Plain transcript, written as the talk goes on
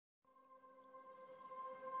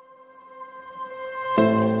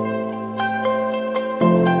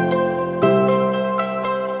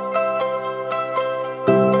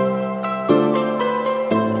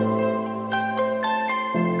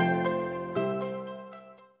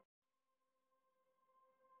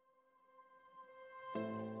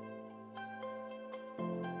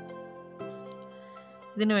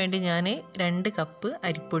ഇതിനു വേണ്ടി ഞാൻ 2 കപ്പ്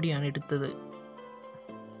അരിപ്പൊടിയാണ് എടുത്തത്.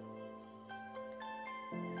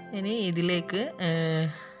 ഇനി ഇതിലേക്ക്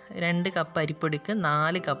 2 കപ്പ് അരിപ്പൊടിക്ക്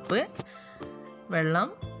 4 കപ്പ് വെള്ളം,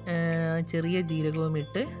 ചെറിയ ജീരകവും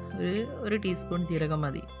ഇട്ട് ഒരു ടീസ്പൂൺ ജീരകം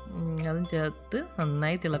മതി, അതും ചേർത്ത്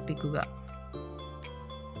നന്നായി തിളപ്പിക്കുക.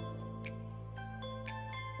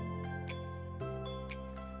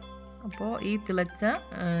 അപ്പോൾ ഈ തിളച്ച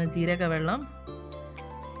ജീരക വെള്ളം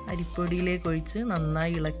അരിപ്പൊടിയിലേക്ക് ഒഴിച്ച്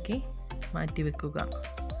നന്നായി ഇളക്കി മാറ്റി വെക്കുക.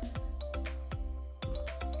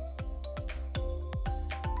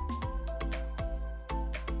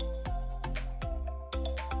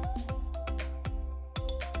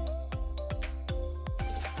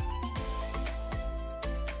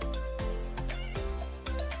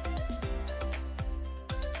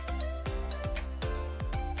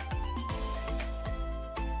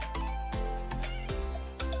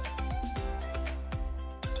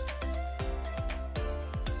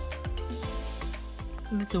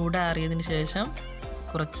 ഇത് ചൂടാറിയതിന് ശേഷം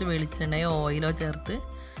കുറച്ച് വെളിച്ചെണ്ണയോ ഓയിലോ ചേർത്ത്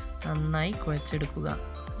നന്നായി കുഴച്ചെടുക്കുക.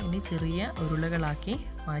 ഇനി ചെറിയ ഉരുളകളാക്കി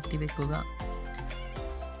മാറ്റി വെക്കുക.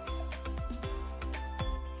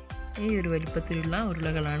 ഈ ഒരു വലിപ്പത്തിലുള്ള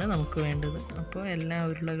ഉരുളകളാണ് നമുക്ക് വേണ്ടത്. അപ്പോൾ എല്ലാ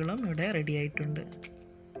ഉരുളകളും ഇവിടെ റെഡി ആയിട്ടുണ്ട്.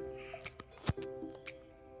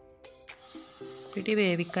 പിടി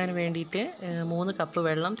വേവിക്കാൻ വേണ്ടിയിട്ട് 3 കപ്പ്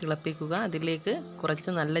വെള്ളം തിളപ്പിക്കുക. അതിലേക്ക് കുറച്ച്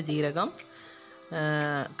നല്ല ജീരകം,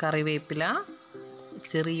 കറിവേപ്പില,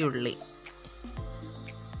 ചെറിയുള്ളി,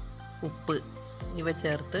 ഉപ്പ് ഇവ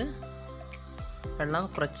ചേർത്ത് വെള്ളം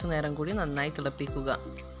കുറച്ച് നേരം കൂടി നന്നായി തിളപ്പിക്കുക.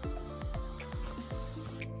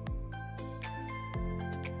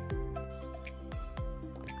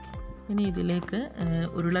 ഇനി ഇതിലേക്ക്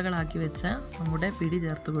ഉരുളകളാക്കി വെച്ച നമ്മുടെ പിടി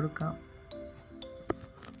ചേർത്ത് കൊടുക്കാം.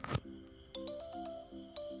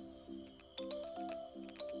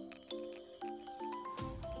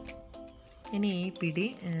 ഇനി ഈ പിടി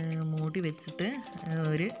മൂടി വെച്ചിട്ട്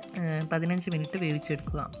ഒരു 15 മിനിറ്റ്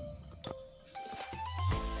വേവിച്ചെടുക്കുക.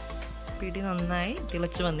 പിടി നന്നായി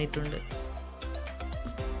തിളച്ച് വന്നിട്ടുണ്ട്.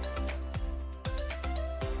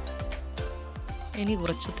 ഇനി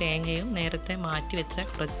കുറച്ച് തേങ്ങയും നേരത്തെ മാറ്റി വെച്ച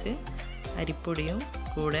കുറച്ച് അരിപ്പൊടിയും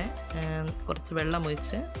കൂടെ കുറച്ച് വെള്ളം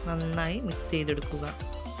ഒഴിച്ച് നന്നായി മിക്സ് ചെയ്തെടുക്കുക.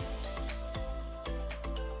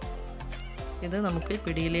 ഇത് നമുക്ക്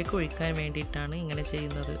പിടിയിലേക്ക് ഒഴിക്കാൻ വേണ്ടിയിട്ടാണ് ഇങ്ങനെ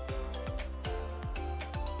ചെയ്യുന്നത്.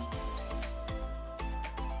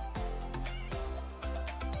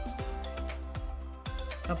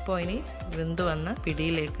 അപ്പോൾ ഇനി വെന്ത് വന്ന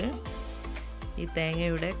പിടിയിലേക്ക് ഈ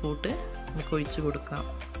തേങ്ങയുടെ കൂട്ട് നമുക്ക് ഒഴിച്ച് കൊടുക്കാം.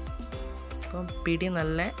 അപ്പം പിടി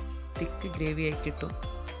നല്ല തിക്ക് ഗ്രേവിയായി കിട്ടും.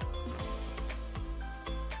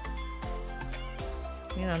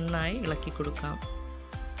 ഇനി നന്നായി ഇളക്കി കൊടുക്കാം.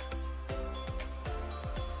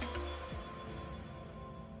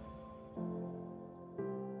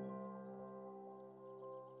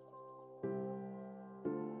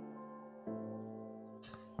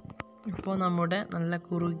 ഇപ്പോൾ നമ്മുടെ നല്ല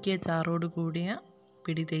കുറുകിയ ചാറോട് കൂടിയ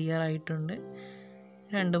പിടി തയ്യാറായിട്ടുണ്ട്.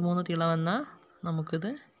 2-3 തിള വന്നാൽ നമുക്കിത്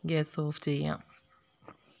ഗ്യാസ് ഓഫ് ചെയ്യാം.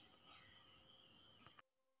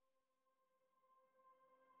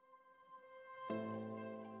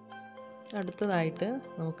 അടുത്തതായിട്ട്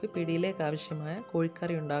നമുക്ക് പിടിയിലേക്ക് ആവശ്യമായ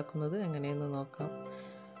കോഴിക്കറി ഉണ്ടാക്കുന്നത് എങ്ങനെയെന്ന് നോക്കാം.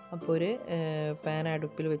 അപ്പോൾ ഒരു പാൻ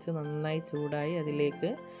അടുപ്പിൽ വെച്ച് നന്നായി ചൂടായി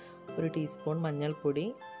അതിലേക്ക് 1 ടീസ്പൂൺ മഞ്ഞൾപ്പൊടി,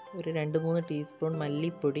 ഒരു 2-3 ടീസ്പൂൺ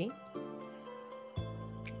മല്ലിപ്പൊടി,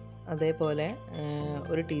 അതേപോലെ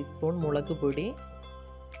 1 ടീസ്പൂൺ മുളക് പൊടി,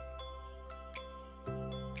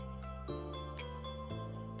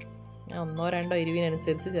 ഒന്നോ രണ്ടോ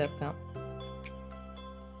എരിവിനനുസരിച്ച് ചേർക്കാം.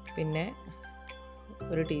 പിന്നെ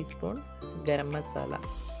 1 ടീസ്പൂൺ ഗരം മസാല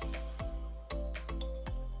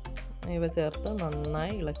ഇവ ചേർത്ത്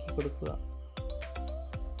നന്നായി ഇളക്കി കൊടുക്കുക.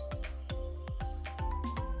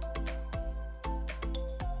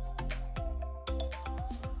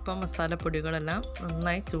 ഇപ്പം മസാലപ്പൊടികളെല്ലാം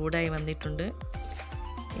നന്നായി ചൂടായി വന്നിട്ടുണ്ട്.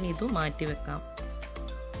 ഇനി ഇതും മാറ്റി വെക്കാം.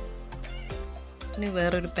 ഇനി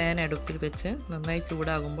വേറൊരു പാൻ അടുപ്പിൽ വെച്ച് നന്നായി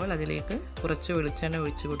ചൂടാകുമ്പോൾ അതിലേക്ക് കുറച്ച് വെളിച്ചെണ്ണ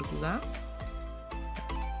ഒഴിച്ച് കൊടുക്കുക.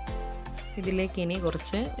 ഇതിലേക്ക് ഇനി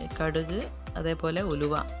കുറച്ച് കടുക്, അതേപോലെ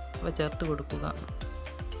ഉലുവ അവ ചേർത്ത് കൊടുക്കുക.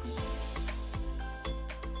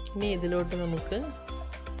 ഇനി ഇതിലോട്ട് നമുക്ക്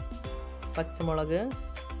പച്ചമുളക്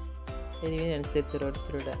എരിവിനനുസരിച്ച്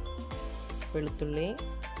ഓരോരുത്തരുടെ, വെളുത്തുള്ളി,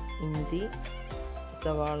 ഇഞ്ചി,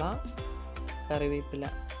 സവാള, കറിവേപ്പില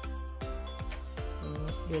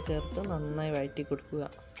ഇവ ചേർത്ത് നന്നായി വഴറ്റി കൊടുക്കുക.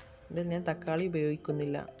 ഇതിൽ ഞാൻ തക്കാളി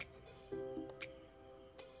ഉപയോഗിക്കുന്നില്ല.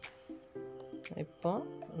 ഇപ്പോൾ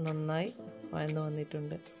നന്നായി വഴന്ന്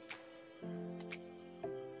വന്നിട്ടുണ്ട്.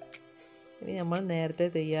 ഇനി നമ്മൾ നേരത്തെ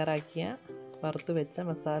തയ്യാറാക്കിയ വറുത്ത് വെച്ച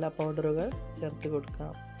മസാല പൗഡറുകൾ ചേർത്ത്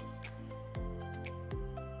കൊടുക്കാം.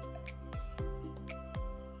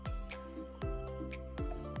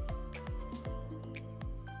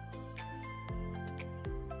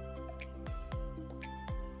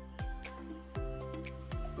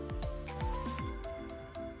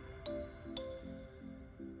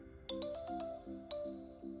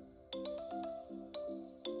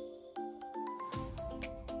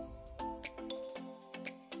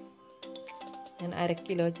 ഞാൻ 1/2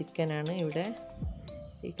 കിലോ ചിക്കനാണ് ഇവിടെ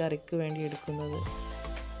ഈ കറിക്ക് വേണ്ടി എടുക്കുന്നത്.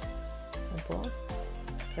 അപ്പോൾ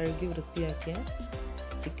കഴുകി വൃത്തിയാക്കിയ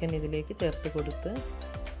ചിക്കൻ ഇതിലേക്ക് ചേർത്ത് കൊടുത്ത്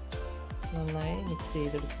നന്നായി മിക്സ്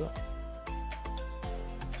ചെയ്തെടുക്കുക.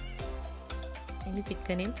 ഇനി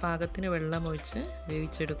ചിക്കനിൽ പാകത്തിന് വെള്ളം ഒഴിച്ച്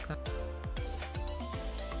വേവിച്ചെടുക്കാം.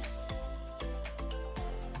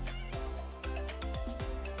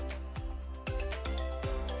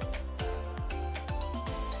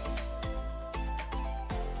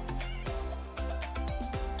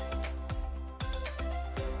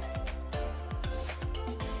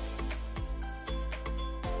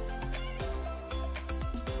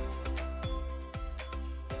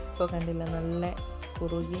 ഇപ്പോൾ കണ്ടില്ല, നല്ല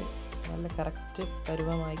കുറുകി നല്ല കറക്റ്റ്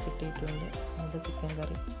പരുവമായി കിട്ടിയിട്ടുണ്ട് നമ്മുടെ ചിക്കൻ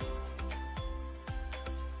കറി.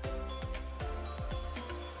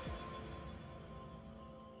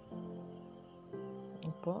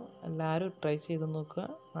 അപ്പോൾ എല്ലാവരും ട്രൈ ചെയ്ത് നോക്കുക,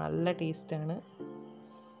 നല്ല ടേസ്റ്റാണ്.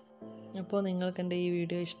 അപ്പോൾ നിങ്ങൾക്ക് എൻ്റെ ഈ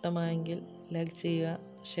വീഡിയോ ഇഷ്ടമായെങ്കിൽ ലൈക്ക് ചെയ്യുക,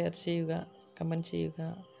 ഷെയർ ചെയ്യുക, കമൻറ്റ്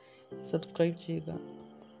ചെയ്യുക, സബ്സ്ക്രൈബ് ചെയ്യുക.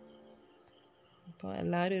 അപ്പോൾ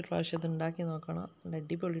എല്ലാവരും ഒരു പ്രാവശ്യം ഇത് ഉണ്ടാക്കി നോക്കണം. നല്ല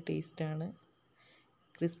അടിപൊളി ടേസ്റ്റാണ്.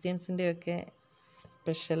 ക്രിസ്ത്യൻസിൻ്റെയൊക്കെ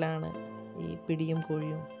സ്പെഷ്യലാണ് ഈ പിടിയും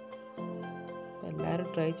കോഴിയും. എല്ലാവരും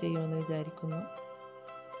ട്രൈ ചെയ്യുമെന്ന് വിചാരിക്കുന്നു.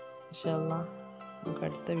 ഇൻഷാ അല്ലാഹ് നമുക്ക്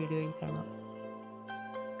അടുത്ത വീഡിയോയിൽ കാണാം.